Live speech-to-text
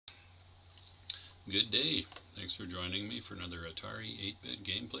Good day. Thanks for joining me for another Atari 8-bit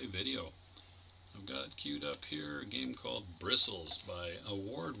gameplay video. I've got queued up here a game called Bristles by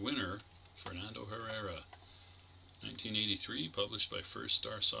award winner Fernando Herrera. 1983, published by First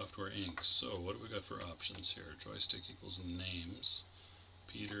Star Software Inc. So what do we got for options here? Joystick equals names.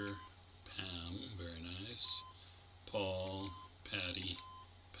 Peter, Pam, very nice. Paul, Patty,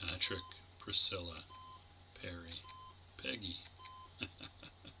 Patrick, Priscilla, Perry, Peggy.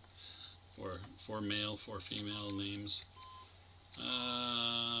 Four male, four female names.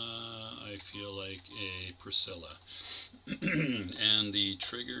 I feel like a Priscilla. And the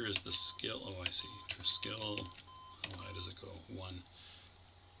trigger is the skill. Oh, I see. Skill. How high does it go? 1.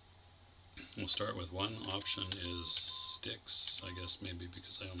 We'll start with 1. Option is sticks. I guess maybe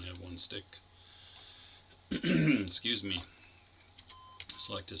because I only have 1 stick. Excuse me.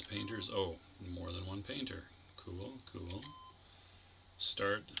 Select as painters. Oh, more than 1 painter. Cool, cool.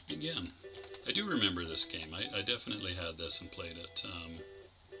 Start, begin. I do remember this game. I definitely had this and played it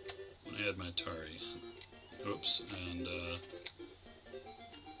when I had my Atari. Oops, and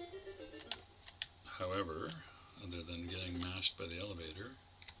however, other than getting mashed by the elevator,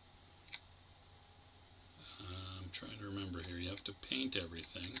 I'm trying to remember here. You have to paint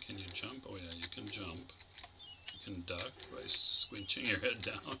everything. Can you jump? Oh yeah, you can jump. You can duck by squinching your head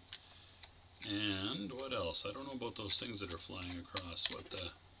down. And what else? I don't know about those things that are flying across. What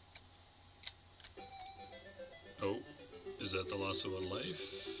the... Oh, is that the loss of a life?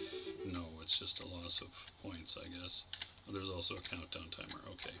 No, it's just a loss of points, I guess. Oh, there's also a countdown timer.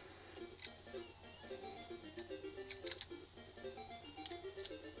 Okay.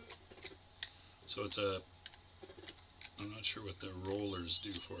 So it's a... I'm not sure what the rollers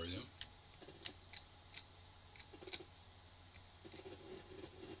do for you.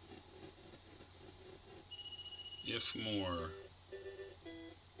 If more.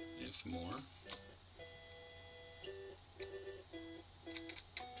 If more.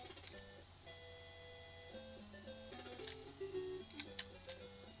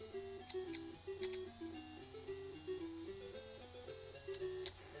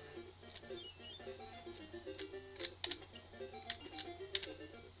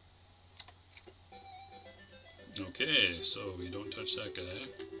 Okay, so you don't touch that guy.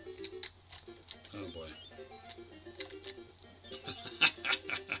 Oh boy.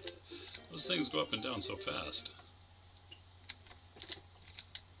 Those things go up and down so fast.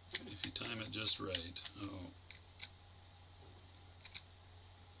 If you time it just right. Oh.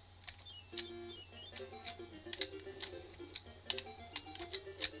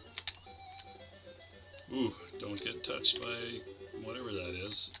 Ooh, don't get touched by whatever that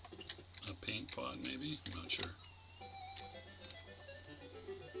is. A paint pot maybe? I'm not sure.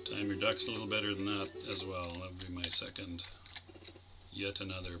 Time your ducks a little better than that as well. That would be my second, yet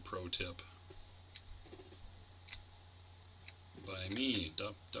another pro tip. By me,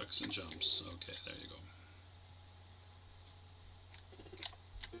 ducks and jumps. Okay, there you go.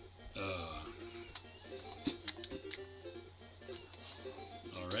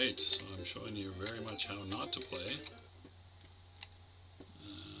 Alright, so I'm showing you very much how not to play.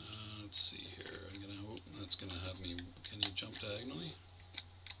 Let's see here. That's gonna have me. Can you jump diagonally?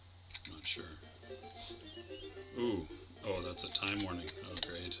 Not sure. Ooh. Oh, that's a time warning. Oh,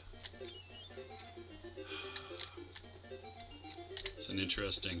 great. It's an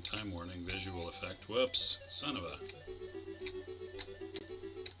interesting time warning visual effect. Whoops. Son of a...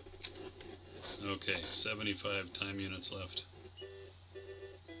 Okay, 75 time units left.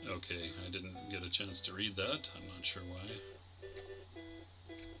 Okay, I didn't get a chance to read that. I'm not sure why.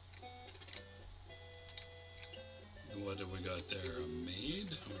 What have we got there? A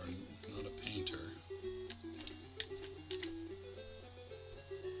maid? Or not a painter?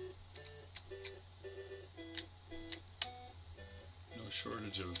 No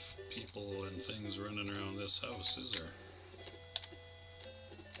shortage of people and things running around this house, is there?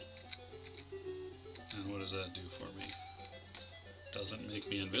 And what does that do for me? Doesn't make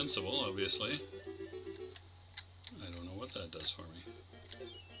me invincible, obviously. I don't know what that does for me.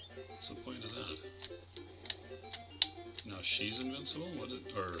 What's the point of that? Now she's invincible?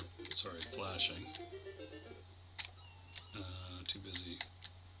 Sorry, flashing. Too busy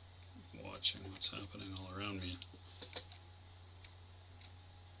watching what's happening all around me.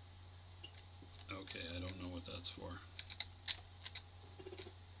 Okay, I don't know what that's for.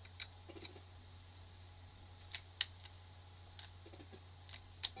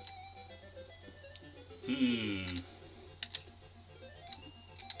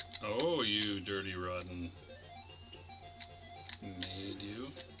 Oh, you dirty, rotten maid,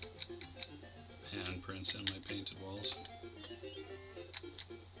 you. Handprints in my painted walls.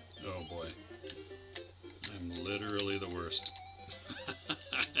 Oh boy. literally the worst.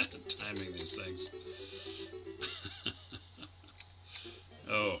 Timing these things.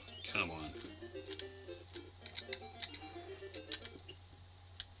 Oh, come on.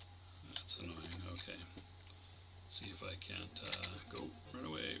 That's annoying. Okay. See if I can't go. Run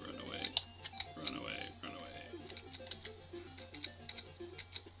away, run away, run away, run away.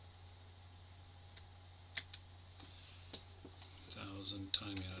 1,000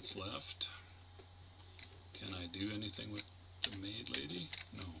 time units left. Can I do anything with the maid lady?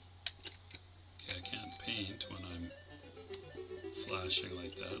 No. Okay, I can't paint when I'm flashing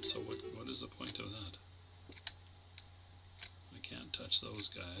like that, so what is the point of that? I can't touch those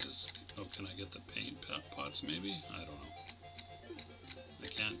guys. Oh, can I get the paint pots maybe? I don't know. I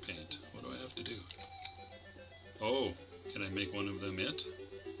can't paint. What do I have to do? Oh, can I make one of them it?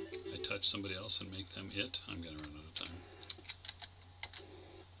 I touch somebody else and make them it? I'm gonna run out of time.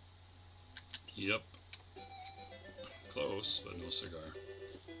 Yep. Close, but no cigar.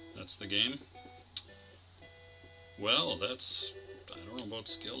 That's the game. Well, that's, I don't know about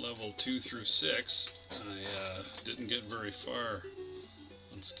skill level 2 through 6. I didn't get very far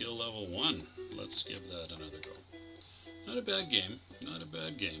on skill level 1. Let's give that another go. Not a bad game. Not a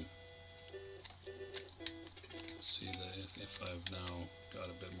bad game. See if I've now got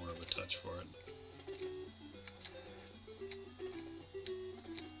a bit more of a touch for it.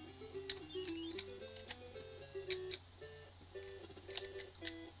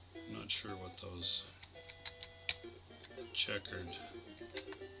 Not sure what those checkered.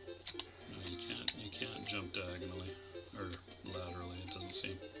 No, you can't jump diagonally or laterally. It doesn't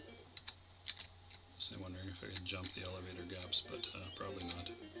seem. I'm wondering if I could jump the elevator gaps, but probably not.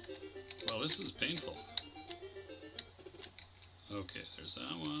 Well, this is painful. Okay, there's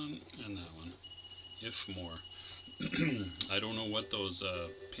that one and that one. If more. I don't know what those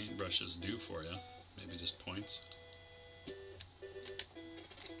paintbrushes do for you. Maybe just points.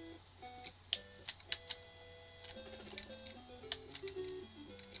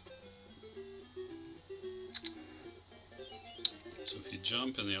 So if you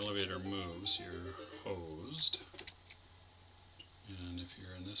jump and the elevator moves, you're hosed. And if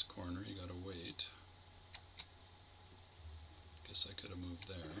you're in this corner, you gotta wait. Guess I could have moved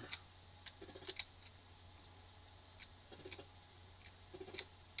there.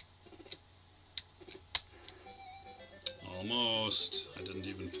 Almost. I didn't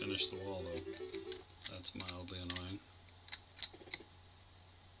even finish the wall though. That's mildly annoying.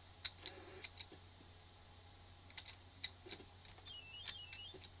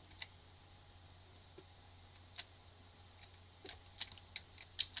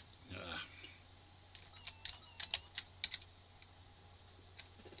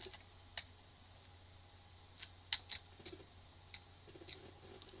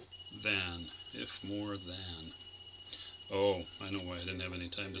 Than, if more than. Oh, I know why I didn't have any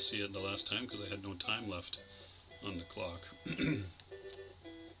time to see it the last time, because I had no time left on the clock.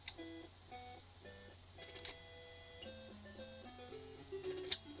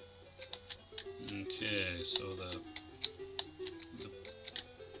 Okay, so the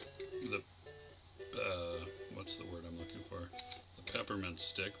what's the word I'm looking for? The peppermint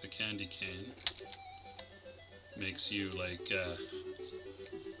stick, the candy cane, makes you like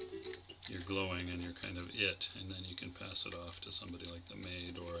you're glowing and you're kind of it, and then you can pass it off to somebody like the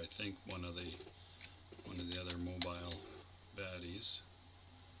maid, or I think one of the other mobile baddies.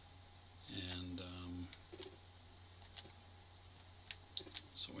 And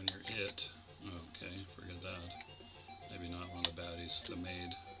so when you're it, okay, forget that. Maybe not one of the baddies, the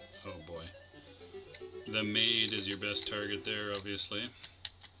maid. Oh boy. The maid is your best target there, obviously.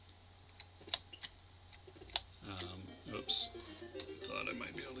 Oops. Thought I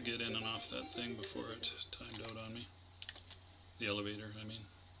might be able to get in and off that thing before it timed out on me. The elevator, I mean.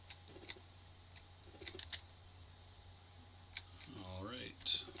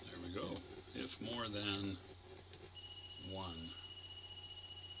 Alright, there we go. If more than one.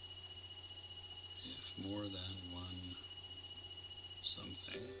 If more than one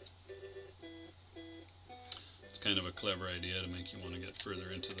something. It's kind of a clever idea to make you want to get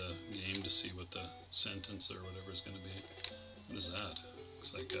further into the game to see what the sentence or whatever is going to be. What is that?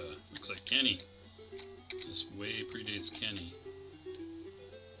 Looks like Kenny. This way predates Kenny.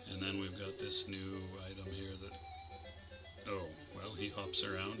 And then we've got this new item here that, oh, well, he hops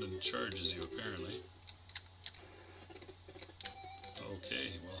around and charges you apparently.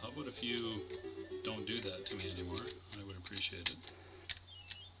 Okay, well, how about if you don't do that to me anymore? I would appreciate it.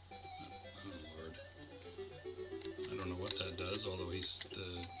 Oh, Lord. I don't know what that does, although he's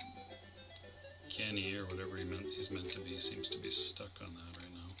the Kenny or whatever he's meant to be seems to be stuck on that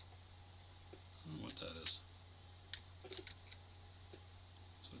right now. I don't know what that is.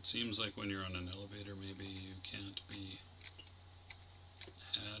 it seems like when you're on an elevator, maybe you can't be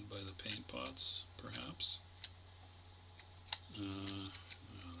had by the paint pots, perhaps. Oh,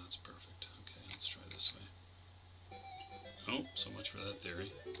 that's perfect. Okay, let's try this way. Oh, so much for that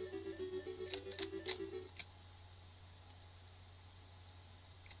theory.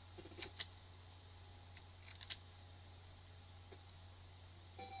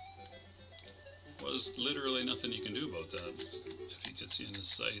 Was literally nothing you can do about that. If he gets you in his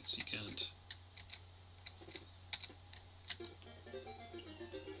sights, you can't.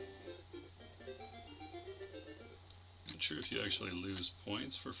 Not sure if you actually lose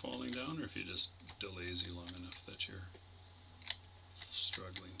points for falling down, or if he just delays you long enough that you're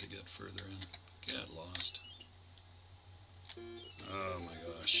struggling to get further in. Get lost. Oh my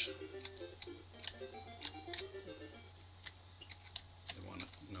gosh.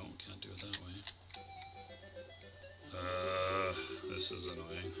 No, can't do it that way. This is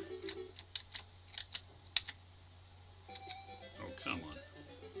annoying. Oh, come on.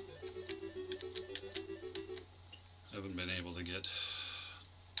 Haven't been able to get...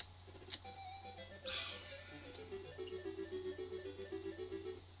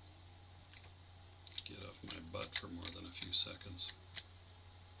 off my butt for more than a few seconds.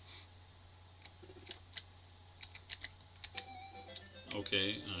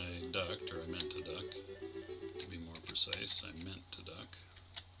 Okay, I ducked, or I meant to duck. To be more precise, I meant to duck.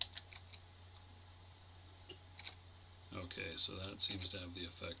 Okay, so that seems to have the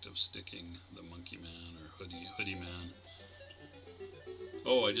effect of sticking the monkey man or hoodie man.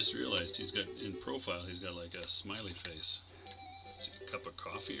 Oh, I just realized he's got, in profile, he's got like a smiley face. Is it a cup of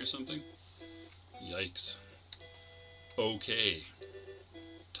coffee or something? Yikes. Okay.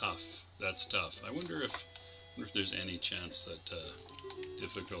 Tough. That's tough. I wonder if there's any chance that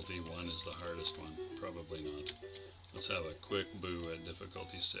difficulty 1 is the hardest one. Probably not. Let's have a quick boo at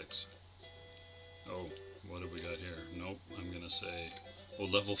difficulty 6. Oh, what have we got here? Nope, I'm gonna say, oh,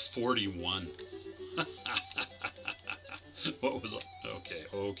 level 41. What was, okay,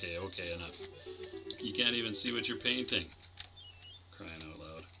 enough. You can't even see what you're painting. Crying out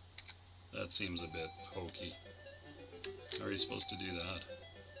loud. That seems a bit hokey. How are you supposed to do that?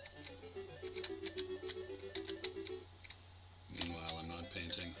 Meanwhile, I'm not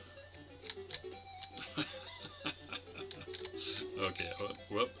painting. Okay,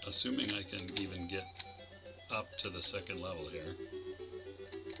 whoop, assuming I can even get up to the second level here.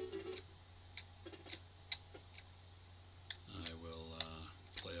 I will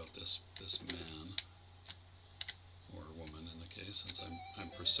play out this man, or woman in the case, since I'm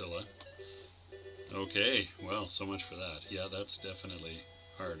Priscilla. Okay, well, so much for that. Yeah, that's definitely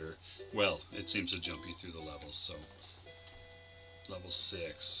harder. Well, it seems to jump you through the levels, so level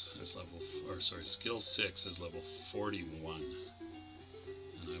 6 is skill 6 is level 41.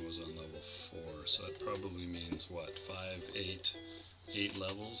 And I was on level 4, so that probably means what, 8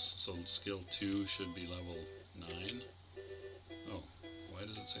 levels, so skill 2 should be level 9. Oh, why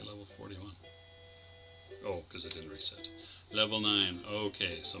does it say level 41? Oh, because it didn't reset. Level 9,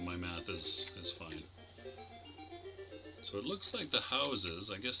 okay, so my math is fine. So it looks like the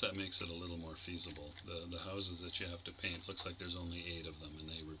houses, I guess that makes it a little more feasible. The houses that you have to paint, looks like there's only 8 of them, and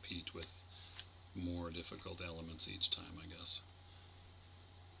they repeat with more difficult elements each time, I guess.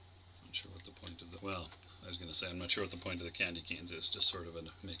 Not sure what the point of the, well, I was going to say, I'm not sure what the point of the candy canes is, just sort of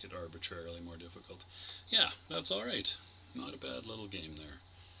make it arbitrarily more difficult. Yeah, that's alright. Not a bad little game there.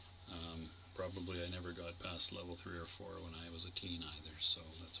 Probably I never got past level 3 or 4 when I was a teen either, so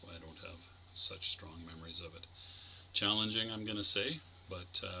that's why I don't have such strong memories of it. Challenging, I'm going to say,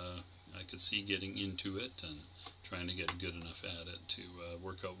 but I could see getting into it and trying to get good enough at it to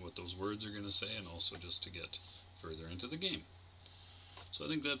work out what those words are going to say, and also just to get further into the game. So I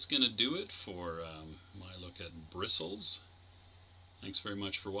think that's going to do it for my look at Bristles. Thanks very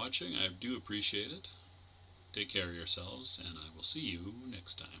much for watching. I do appreciate it. Take care of yourselves, and I will see you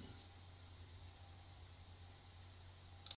next time.